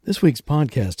This week's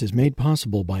podcast is made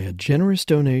possible by a generous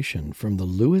donation from the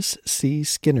Lewis C.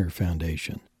 Skinner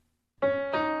Foundation.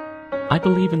 I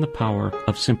believe in the power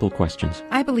of simple questions.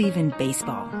 I believe in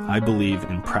baseball. I believe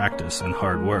in practice and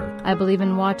hard work. I believe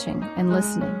in watching and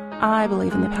listening. I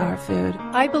believe in the power of food.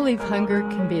 I believe hunger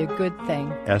can be a good thing.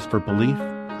 As for belief,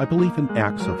 I believe in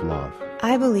acts of love.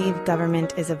 I believe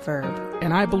government is a verb.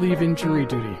 And I believe in jury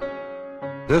duty.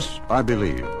 This I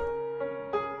believe.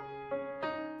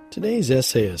 Today's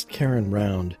essayist, Karin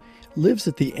Round, lives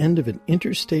at the end of an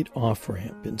interstate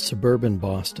off-ramp in suburban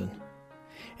Boston,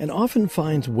 and often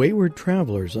finds wayward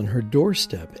travelers on her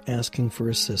doorstep asking for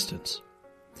assistance.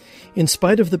 In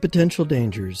spite of the potential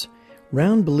dangers,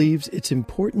 Round believes it's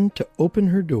important to open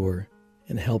her door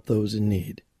and help those in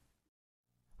need.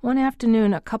 One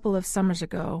afternoon a couple of summers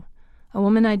ago, a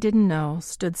woman I didn't know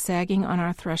stood sagging on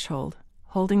our threshold,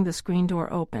 holding the screen door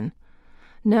open.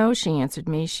 No, she answered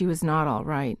me, she was not all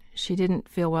right. She didn't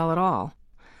feel well at all.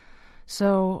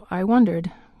 So I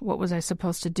wondered, what was I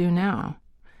supposed to do now?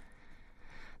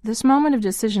 This moment of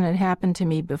decision had happened to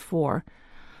me before.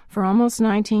 For almost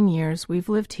 19 years, we've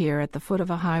lived here at the foot of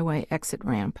a highway exit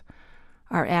ramp.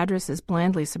 Our address is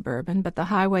blandly suburban, but the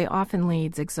highway often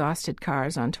leads exhausted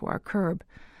cars onto our curb.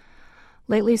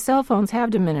 Lately, cell phones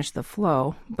have diminished the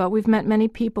flow, but we've met many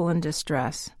people in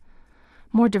distress.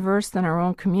 More diverse than our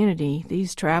own community,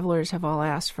 these travelers have all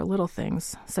asked for little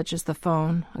things, such as the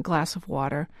phone, a glass of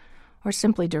water, or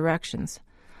simply directions.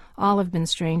 All have been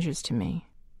strangers to me.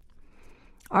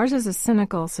 Ours is a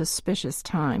cynical, suspicious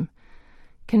time.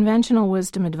 Conventional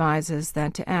wisdom advises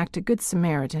that to act a good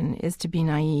Samaritan is to be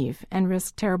naive and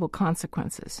risk terrible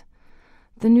consequences.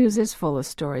 The news is full of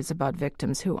stories about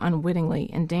victims who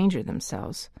unwittingly endanger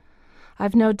themselves.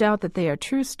 I've no doubt that they are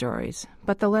true stories,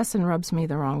 but the lesson rubs me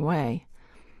the wrong way.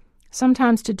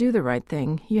 Sometimes to do the right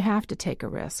thing, you have to take a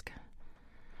risk.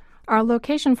 Our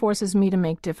location forces me to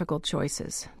make difficult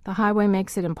choices. The highway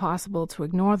makes it impossible to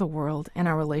ignore the world and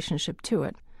our relationship to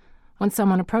it. When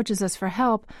someone approaches us for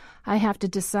help, I have to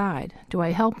decide, do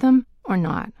I help them or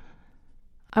not?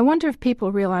 I wonder if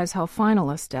people realize how final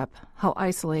a step, how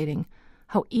isolating,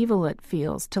 how evil it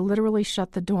feels to literally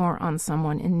shut the door on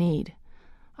someone in need.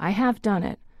 I have done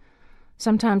it.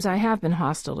 Sometimes I have been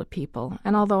hostile to people,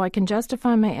 and although I can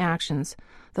justify my actions,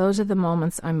 those are the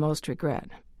moments I most regret.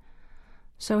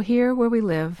 So here where we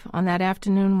live, on that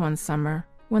afternoon one summer,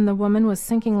 when the woman was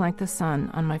sinking like the sun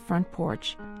on my front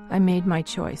porch, I made my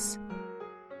choice.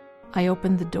 I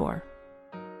opened the door.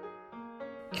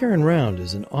 Karin Round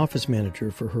is an office manager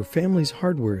for her family's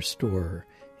hardware store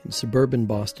in suburban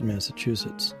Boston,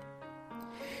 Massachusetts.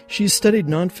 She's studied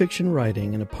nonfiction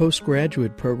writing in a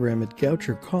postgraduate program at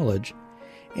Goucher College,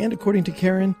 and according to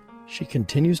Karin, she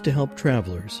continues to help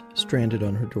travelers stranded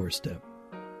on her doorstep.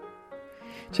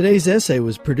 Today's essay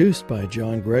was produced by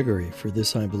John Gregory for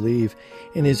This I Believe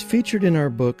and is featured in our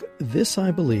book, This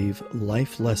I Believe,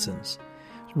 Life Lessons,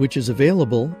 which is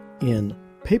available in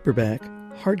paperback,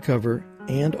 hardcover,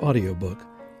 and audiobook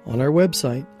on our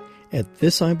website at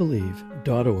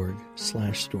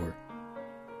thisibelieve.org/store.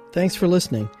 Thanks for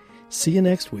listening. See you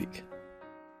next week.